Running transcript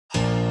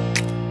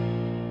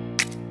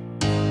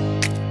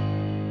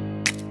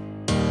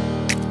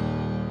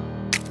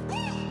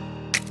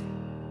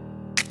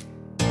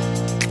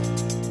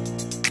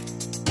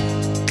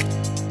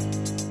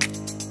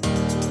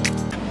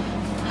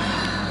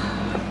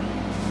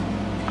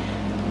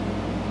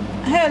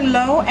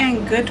Hello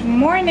and good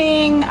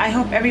morning. I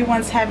hope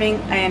everyone's having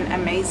an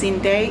amazing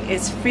day.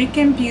 It's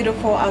freaking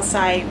beautiful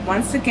outside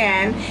once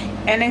again,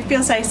 and it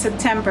feels like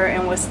September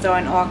and we're still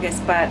in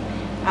August, but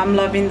I'm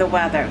loving the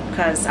weather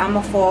because I'm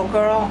a fall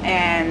girl,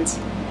 and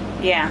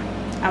yeah,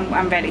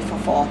 I'm ready for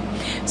fall.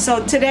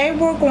 So today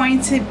we're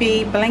going to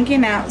be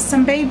blinging out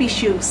some baby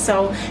shoes.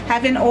 So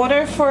have an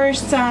order for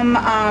some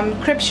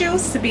crib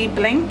shoes to be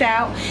blinged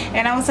out,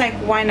 and I was like,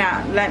 why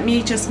not? Let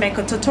me just make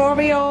a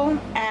tutorial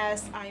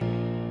as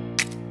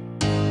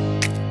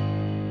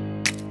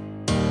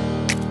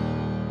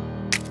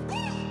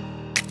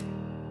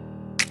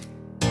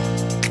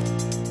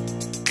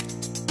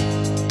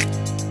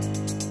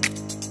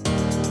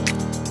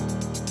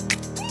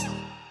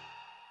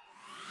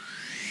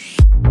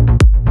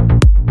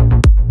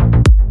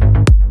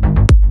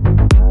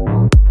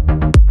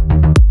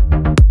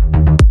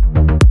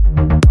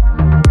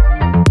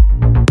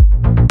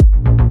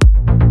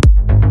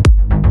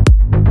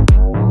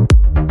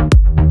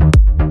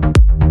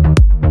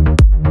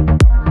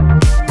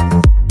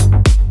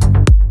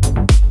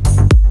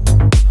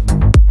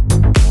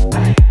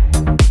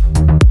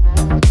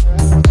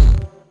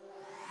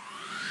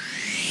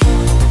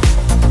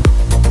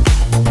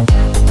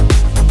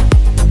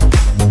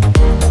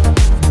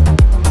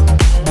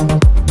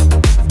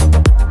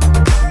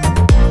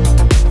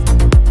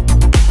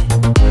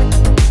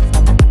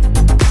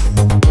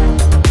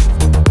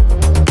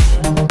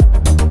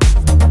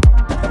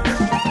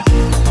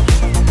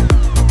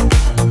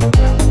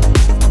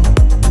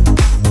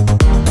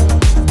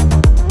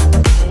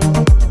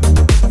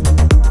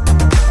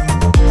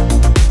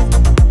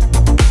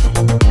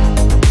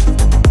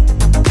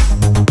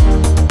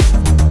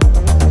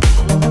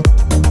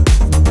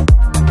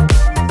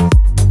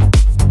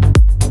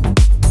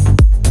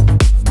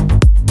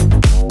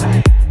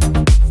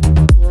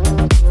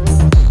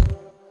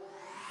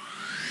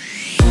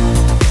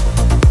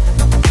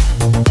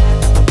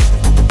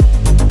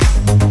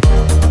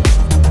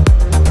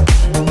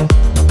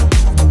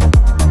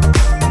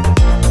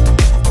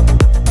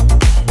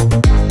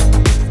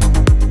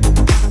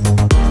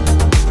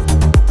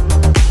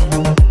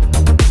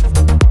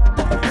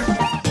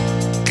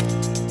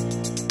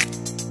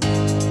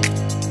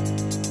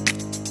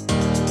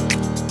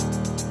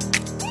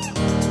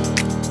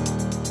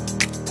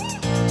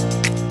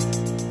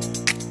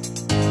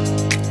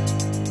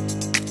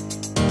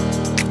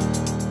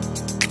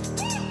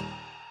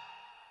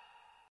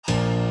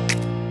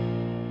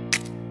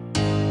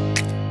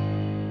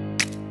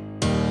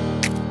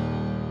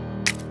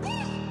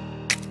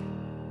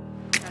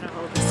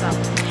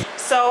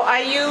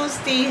I use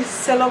these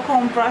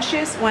silicone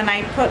brushes when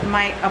I put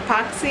my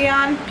epoxy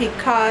on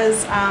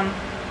because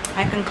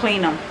I can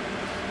clean them,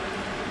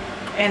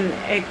 and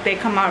they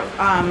come out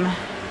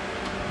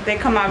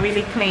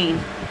really clean.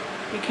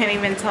 You can't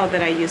even tell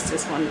that I used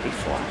this one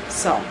before.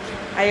 So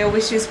I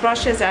always use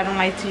brushes. I don't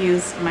like to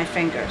use my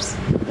fingers.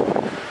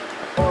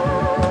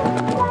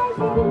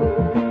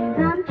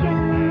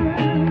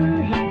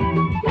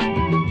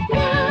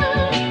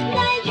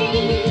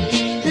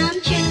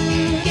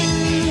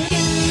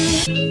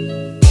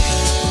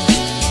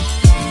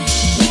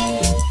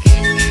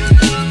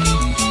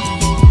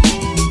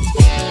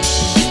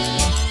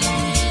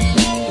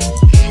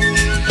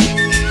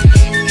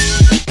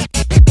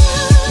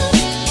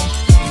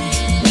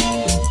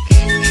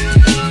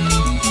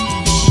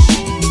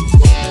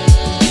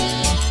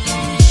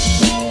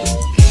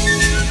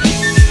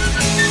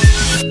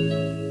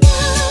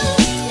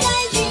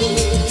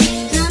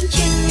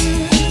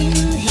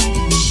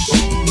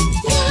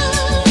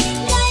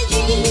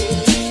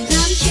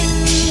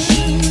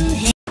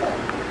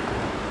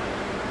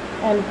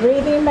 And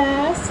breathing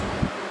mask,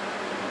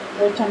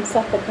 which I'm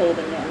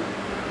suffocating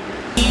in.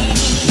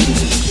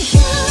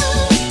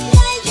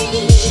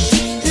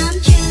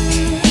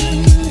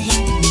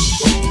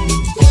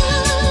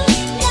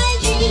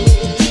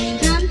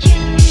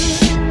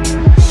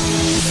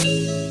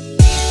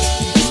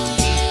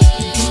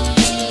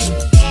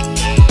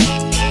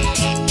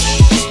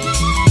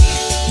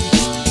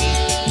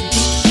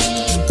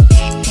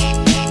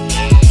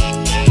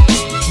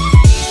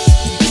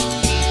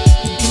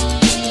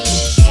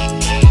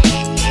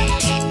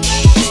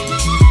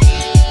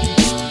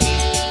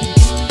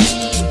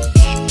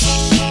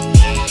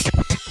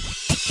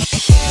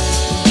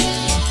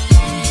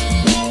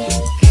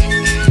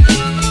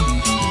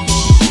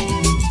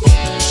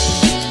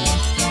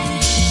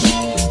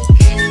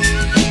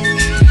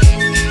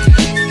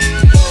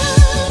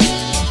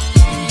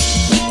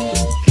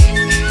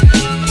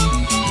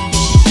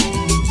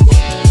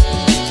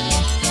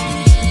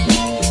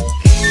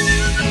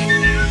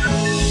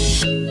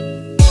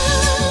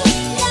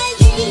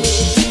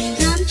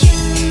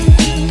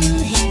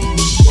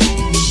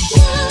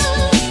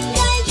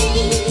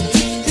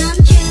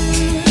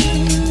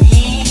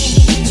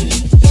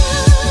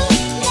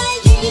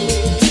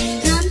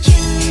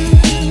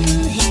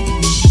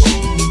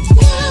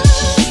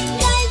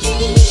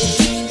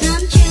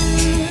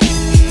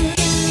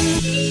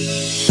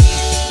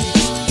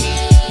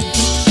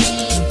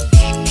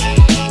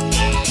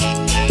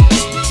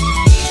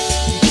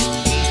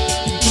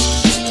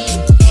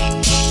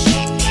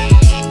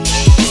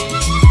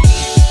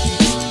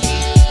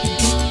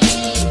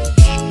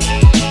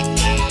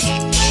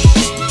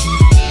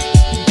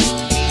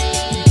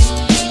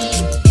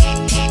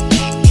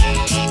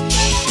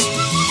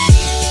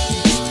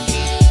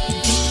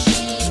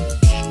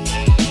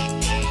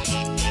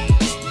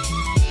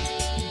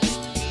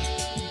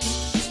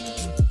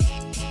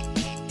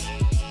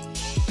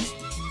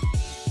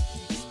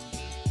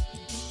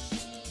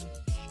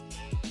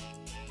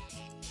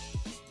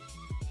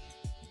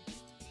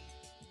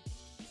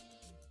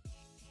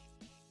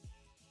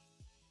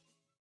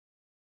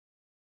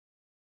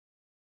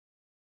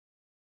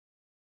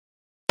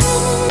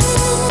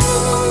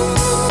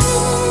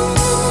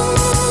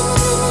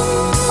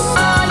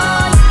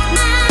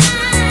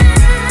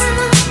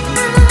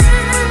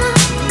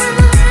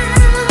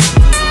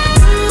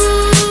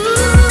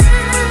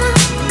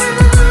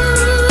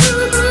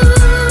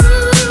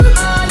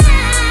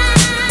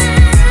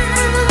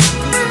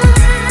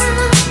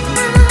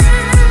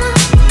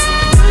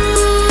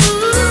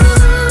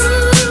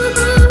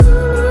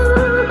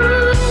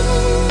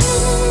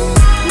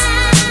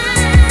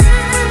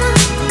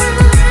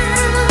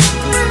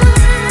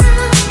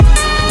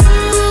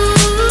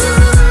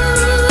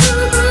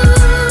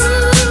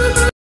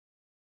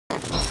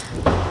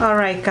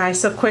 Alright guys,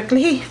 so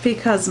quickly,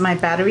 because my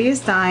battery is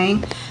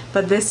dying,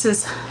 but this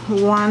is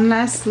one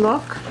last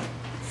look,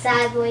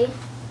 sadly,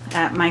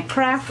 at my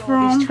craft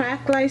room. These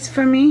track lights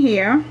for me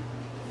here.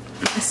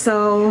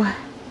 So,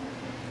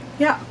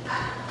 yep,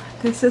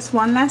 this is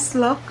one last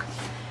look.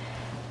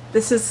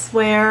 This is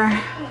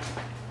where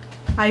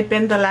I've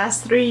been the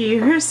last 3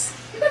 years.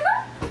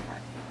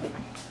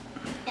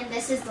 And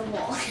this is the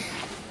wall.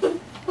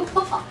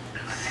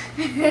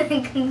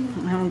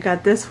 And we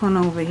got this one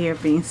over here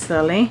being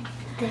silly.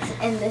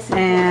 This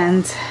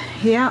is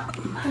yeah.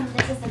 And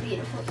this is the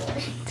beautiful door.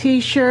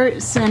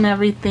 T-shirts and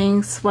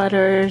everything,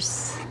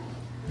 sweaters.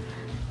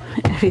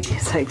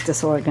 Everything's like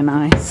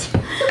disorganized.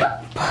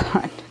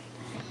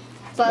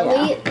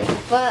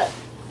 but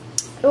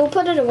we'll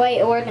put it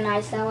away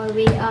organized. That way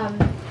we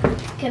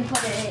can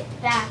put it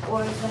back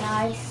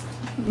organized.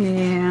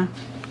 Yeah.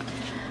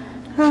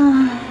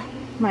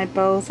 My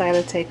bows, I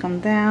gotta take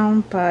them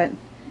down, but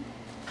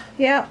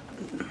yep,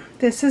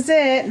 this is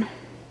it.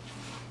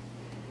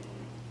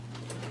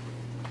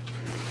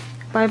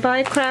 Bye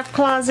bye craft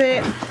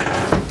closet.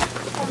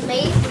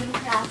 Amazing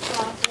craft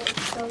closet.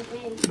 It's so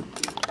big.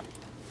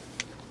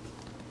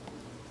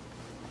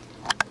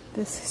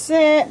 This is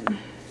it.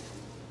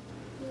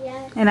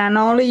 Yes. And I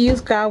know you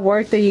got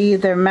work that you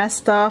either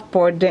messed up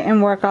or didn't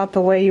work out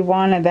the way you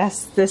wanted.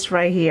 That's this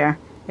right here,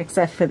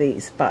 except for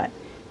these, but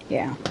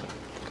yeah.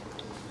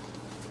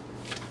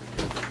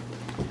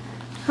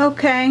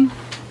 Okay.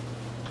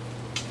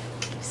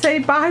 Say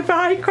bye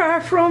bye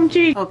craft room,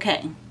 G.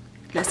 Okay,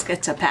 let's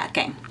get to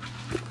packing.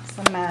 It's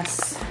a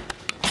mess.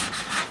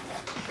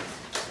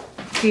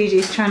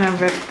 Gigi's trying to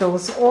rip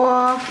those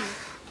off.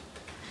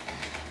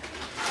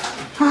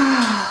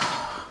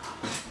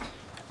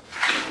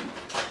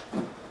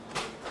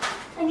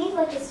 I need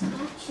like a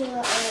spatula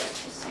or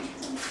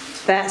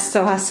something. That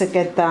still has to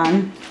get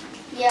done.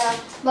 Yeah,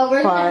 but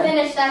we're gonna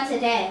finish that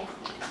today.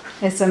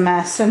 It's a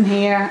mess in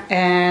here,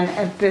 and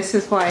this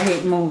is why I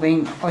hate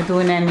moving or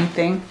doing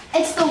anything.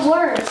 It's the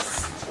worst.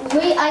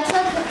 I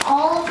took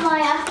all of my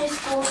after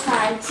school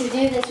time to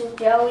do this with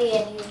Joey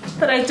and you.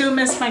 But I do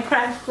miss my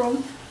craft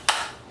room.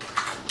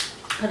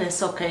 But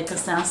it's okay,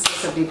 because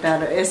downstairs will be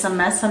better. It's a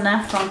mess on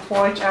that front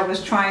porch. I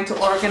was trying to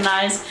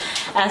organize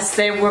as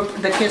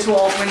the kids were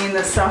all bringing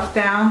the stuff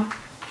down.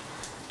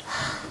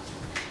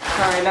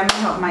 Alright, let me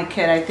help my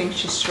kid. I think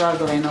she's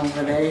struggling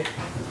over there.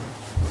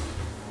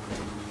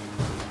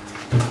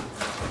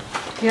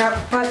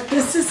 Yep, but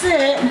this is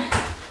it.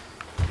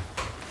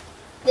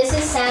 This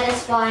is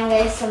satisfying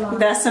ASMR.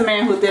 That's the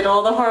man who did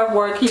all the hard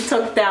work. He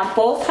took down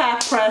both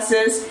hat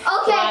presses.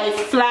 Okay. My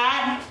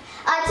flat.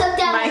 I took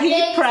down my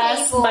heat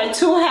press, table. my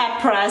 2 hat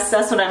press.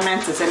 That's what I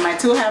meant to say. My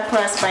 2 hat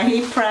press, my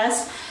heat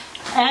press.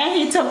 And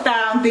he took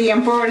down the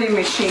embroidery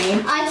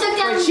machine. I took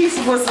down. But she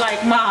was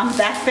like, Mom,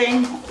 that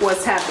thing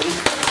was heavy.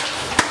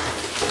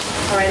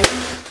 Alright.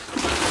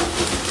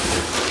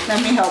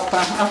 Let me help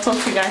her. I'll talk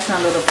to you guys in a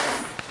little bit.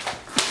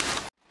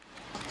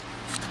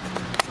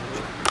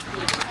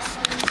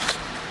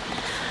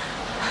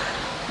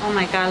 Oh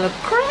my God, I look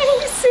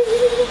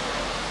crazy.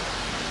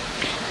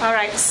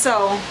 Alright,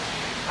 so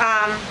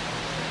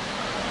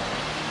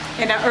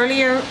in an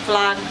earlier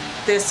vlog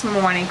this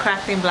morning,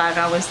 crafting vlog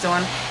I was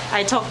doing,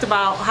 I talked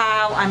about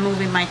how I'm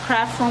moving my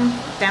craft room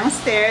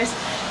downstairs.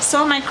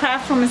 So my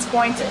craft room is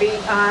going to be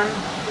on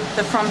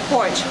the front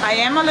porch. I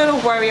am a little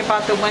worried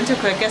about the winter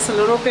because it gets a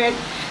little bit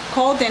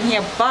cold in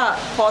here, but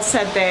Paul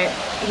said that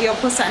he'll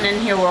put something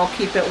in here where I'll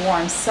keep it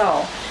warm.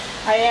 So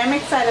I am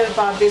excited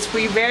about this.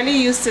 We rarely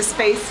use the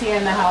space here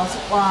in the house,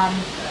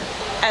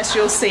 as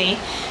you'll see,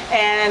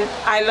 and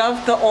I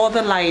love all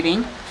the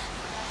lighting.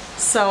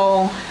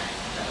 So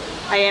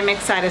I am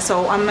excited.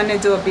 So I'm gonna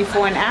do a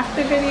before and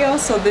after video.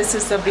 So this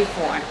is the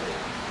before.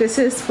 This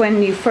is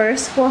when you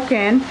first walk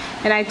in,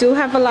 and I do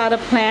have a lot of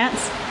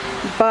plants,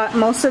 but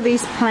most of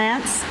these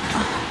plants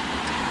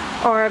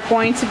are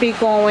going to be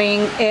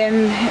going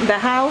in the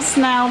house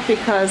now,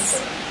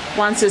 because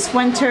once it's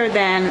winter,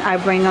 then I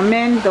bring them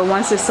in, the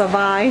ones that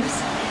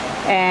survives,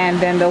 and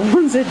then the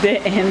ones that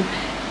didn't,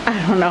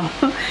 I don't know.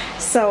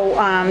 So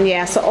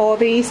yeah, so all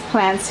these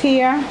plants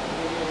here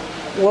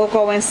will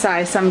go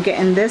inside. So I'm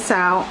getting this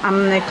out.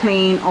 I'm gonna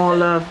clean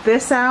all of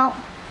this out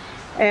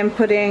and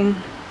put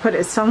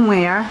it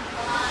somewhere.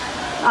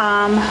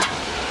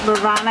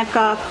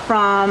 Veronica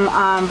from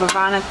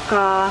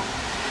Veronica,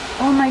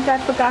 oh my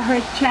God, forgot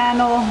her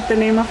channel, the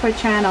name of her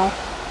channel.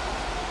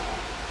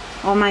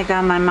 Oh my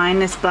God, my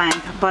mind is blank,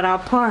 but I'll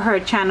put her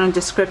channel in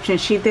description.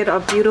 She did a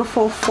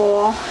beautiful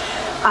fall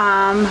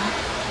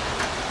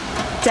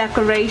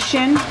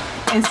decoration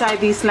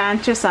inside these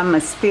lanterns. I'm gonna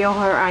steal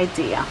her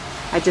idea.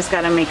 I just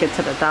gotta make it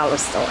to the dollar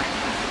store.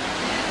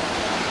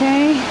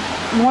 Okay,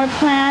 more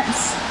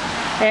plants.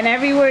 And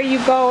everywhere you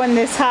go in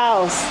this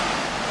house,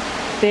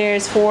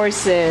 there's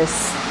horses.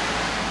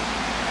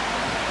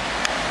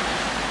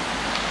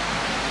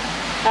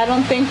 I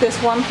don't think there's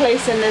one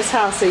place in this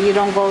house that you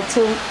don't go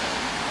to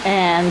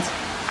and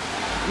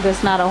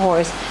there's not a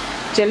horse.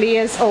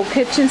 Jalea's old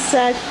kitchen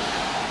set,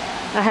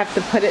 I have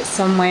to put it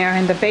somewhere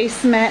in the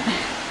basement.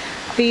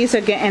 these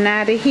are getting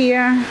out of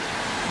here.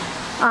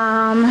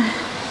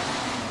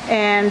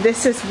 And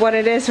this is what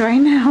it is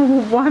right now.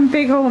 One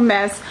big old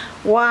mess.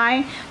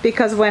 Why?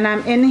 Because when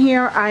I'm in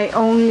here, I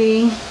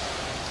only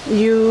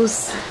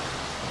use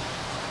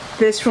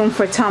this room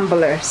for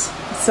tumblers,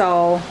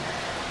 so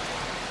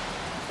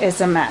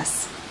it's a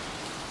mess.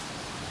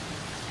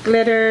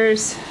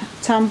 Glitters,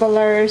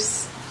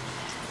 tumblers,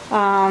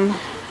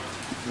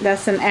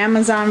 that's an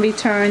Amazon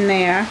return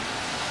there,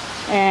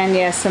 and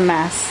yes, a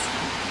mess.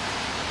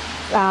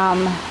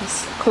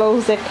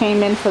 Clothes that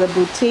came in for the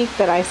boutique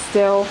that I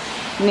still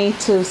need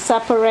to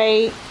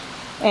separate,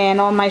 and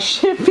all my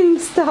shipping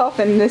stuff,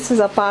 and this is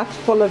a box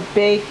full of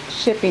big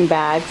shipping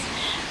bags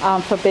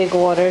for big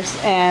orders.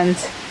 And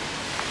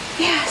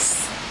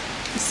yes,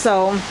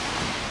 so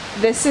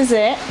this is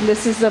it.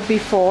 This is the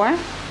before.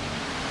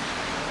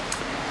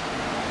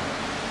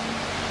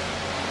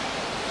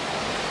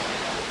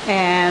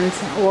 And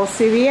we'll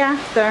see the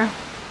after.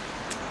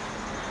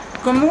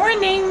 Good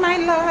morning, my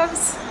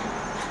loves.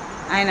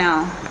 I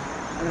know,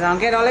 don't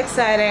get all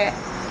excited.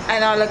 I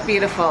know I look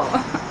beautiful.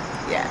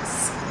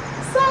 Yes.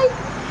 So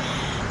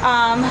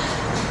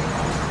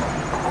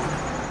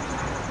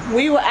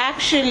we were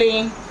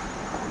actually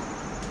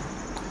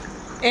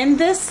in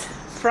this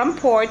front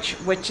porch,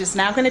 which is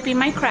now going to be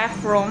my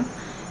craft room,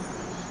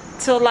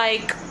 till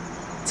like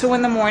 2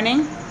 in the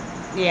morning.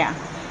 Yeah.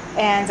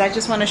 And I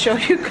just want to show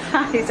you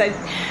guys,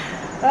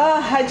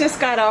 I just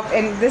got up,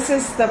 and this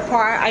is the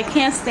part. I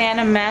can't stand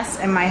a mess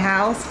in my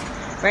house.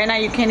 Right now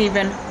you can't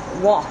even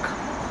walk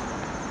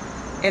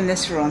in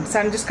this room. So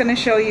I'm just going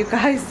to show you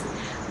guys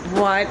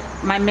what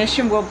my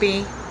mission will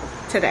be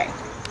today.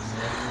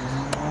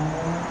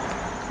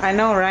 I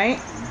know, right?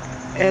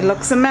 It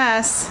looks a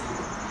mess.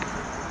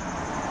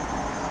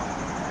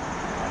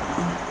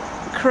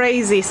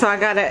 Crazy. So I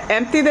got to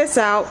empty this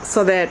out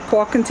so that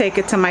Paul can take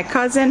it to my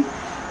cousin.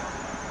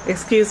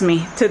 Excuse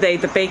me, today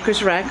the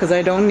baker's rack, because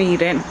I don't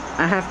need it.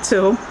 I have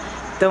 2.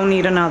 Don't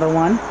need another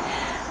one.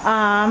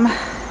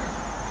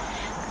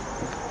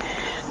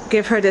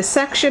 Give her the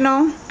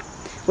sectional,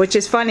 which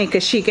is funny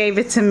because she gave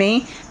it to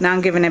me. Now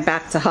I'm giving it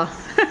back to her.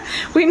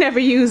 We never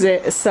use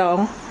it,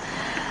 so.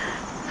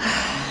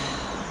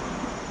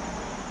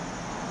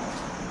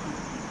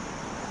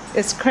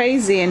 It's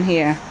crazy in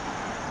here.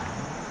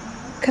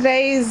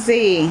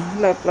 Crazy.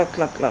 Look, look,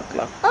 look, look,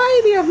 look.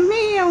 Ay, Dios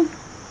mío.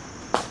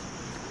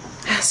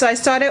 So I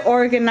started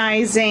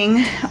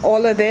organizing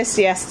all of this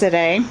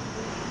yesterday.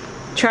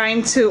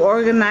 Trying to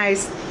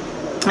organize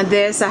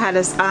this. I had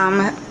to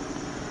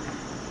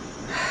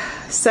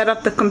set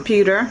up the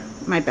computer,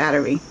 my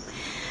battery.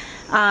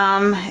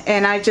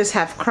 And I just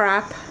have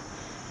crap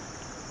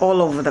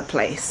all over the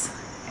place.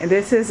 And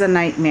this is a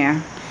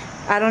nightmare.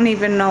 I don't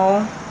even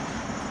know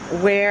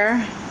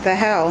where the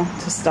hell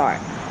to start,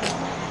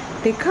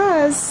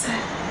 because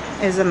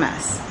it's a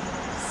mess.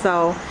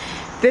 So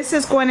this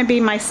is going to be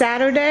my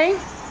Saturday.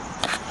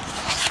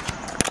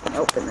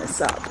 Open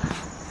this up.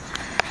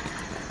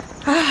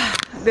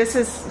 This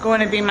is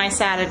going to be my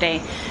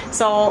Saturday.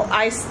 So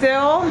I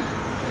still,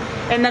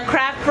 in the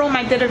craft room,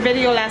 I did a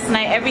video last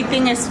night.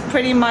 Everything is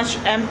pretty much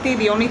empty.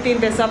 The only thing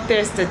that's up there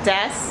is the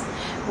desk,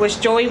 which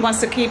Joey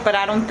wants to keep, but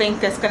I don't think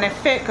that's gonna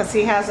fit because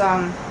he has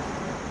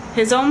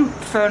his own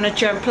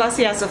furniture, and plus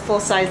he has a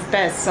full-size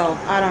bed, so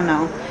I don't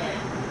know.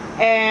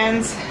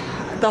 And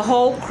the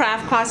whole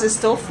craft closet is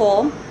still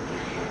full,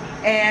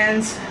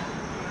 and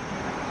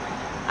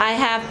I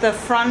have the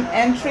front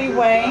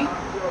entryway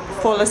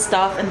full of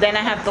stuff, and then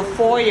I have the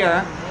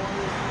foyer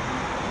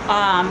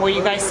where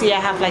you guys see I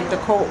have like the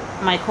coat,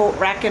 my coat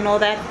rack and all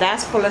that.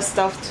 That's full of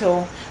stuff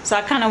too. So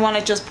I kind of want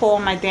to just pull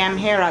my damn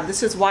hair out.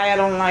 This is why I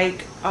don't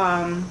like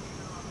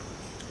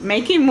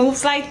making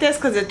moves like this,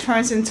 because it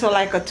turns into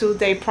like a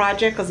 2-day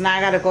project, because now I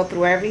got to go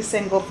through every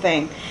single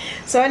thing.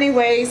 So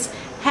anyways,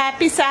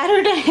 happy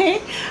Saturday.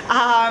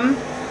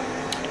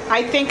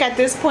 I think at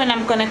this point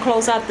I'm going to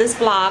close out this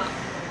vlog,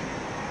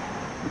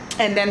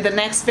 and then the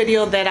next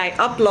video that I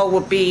upload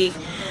will be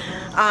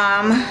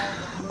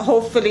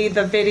hopefully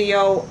the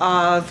video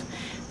of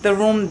the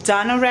room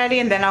done already,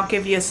 and then I'll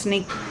give you a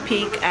sneak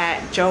peek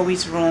at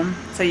Joey's room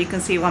so you can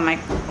see what my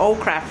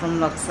old craft room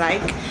looks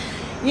like.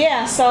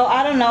 Yeah, so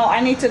I don't know, I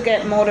need to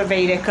get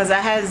motivated because I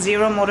have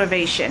zero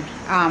motivation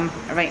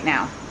right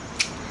now.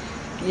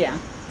 Yeah,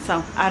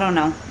 so I don't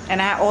know.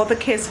 And I had all the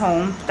kids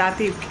home.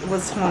 Tati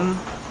was home,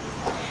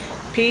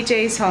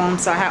 PJ's home,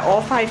 so I had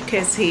all 5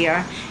 kids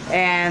here.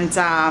 And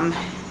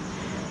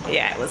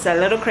yeah, it was a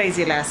little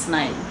crazy last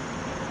night.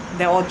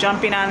 They're all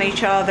jumping on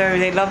each other.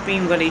 They love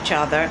being with each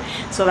other.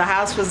 So the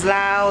house was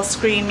loud,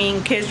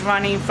 screaming, kids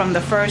running from the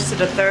 1st to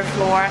the 3rd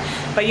floor.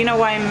 But you know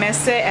why I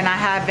miss it? And I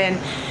haven't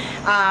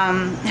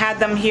had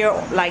them here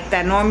like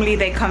that. Normally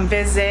they come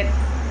visit.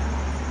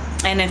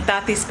 And if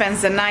Tati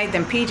spends the night,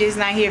 then PJ's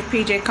not here. If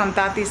PJ comes,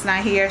 Tati's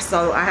not here.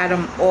 So I had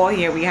them all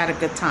here. We had a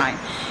good time.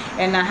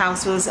 And the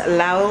house was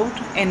loud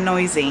and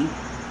noisy.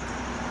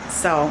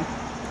 So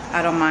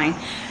I don't mind.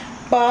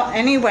 But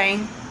anyway,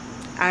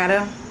 I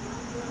gotta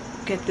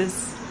get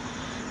this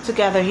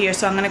together here,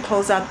 so I'm going to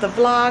close out the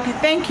vlog.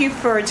 Thank you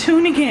for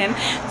tuning in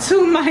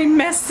to my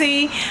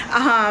messy,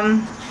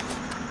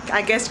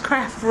 I guess,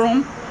 craft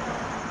room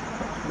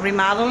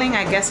remodeling.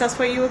 I guess that's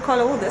what you would call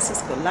it. Oh, this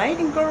is good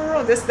lighting,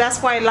 girl. That's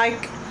why I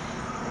like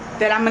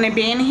that I'm going to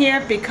be in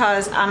here,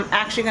 because I'm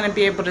actually going to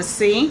be able to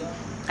see.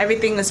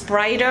 Everything is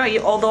brighter,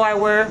 although I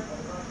wear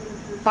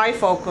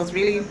bifocals,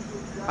 really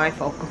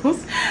bifocals.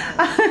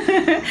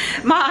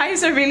 My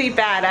eyes are really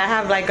bad. I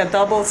have like a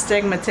double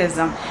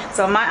stigmatism,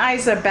 so my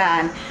eyes are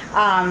bad.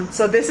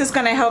 So this is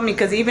going to help me,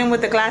 because even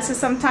with the glasses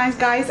sometimes,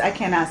 guys, I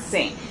cannot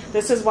see.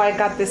 This is why I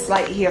got this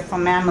light here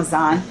from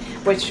Amazon,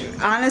 which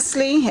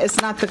honestly is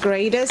not the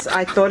greatest.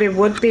 I thought it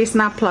would be. It's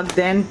not plugged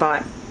in,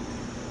 but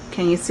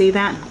can you see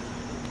that?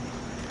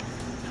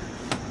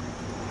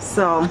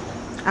 So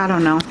I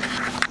don't know.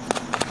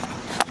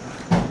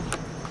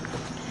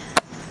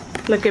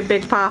 Look at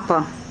Big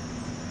Papa.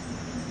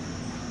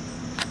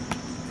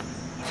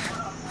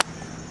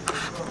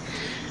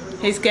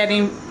 He's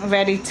getting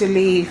ready to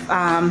leave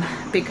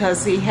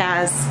because he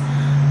has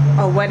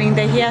a wedding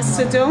that he has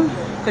to do.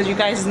 Because you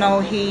guys know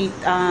he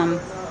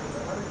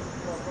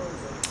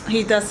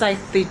does like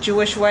the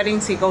Jewish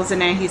weddings. He goes in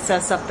there and he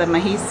sets up the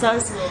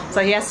mahissas.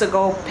 So he has to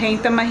go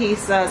paint the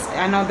mahissas.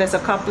 I know there's a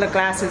couple of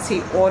glasses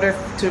he ordered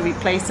to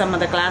replace some of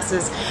the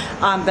glasses.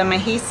 The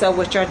mahissa,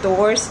 which are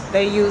doors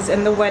they use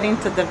in the wedding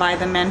to divide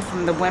the men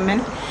from the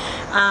women.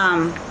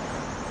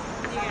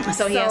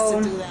 So he has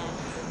to do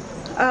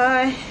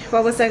that.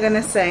 What was I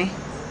gonna say?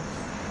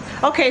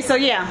 Okay, so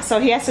yeah, so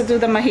he has to do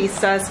the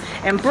mahissas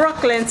in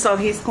Brooklyn, so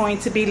he's going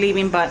to be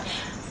leaving, but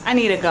I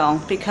need to go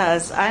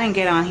because I didn't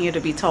get on here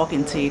to be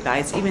talking to you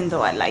guys, even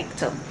though I like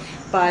to.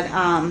 But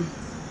I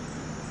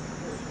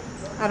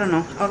don't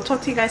know. I'll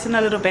talk to you guys in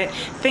a little bit.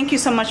 Thank you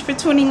so much for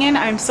tuning in.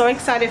 I'm so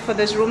excited for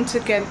this room to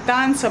get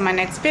done. So my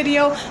next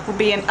video will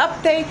be an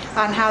update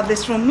on how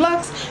this room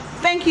looks.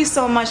 Thank you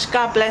so much.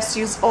 God bless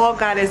you all.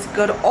 God is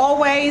good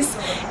always.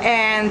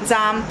 And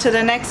to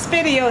the next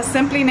video,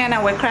 Simply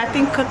Nena with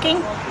crafting,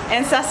 cooking,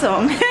 and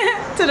sazon.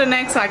 To the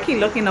next one. I keep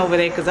looking over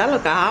there because I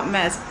look a hot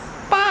mess.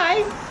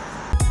 Bye.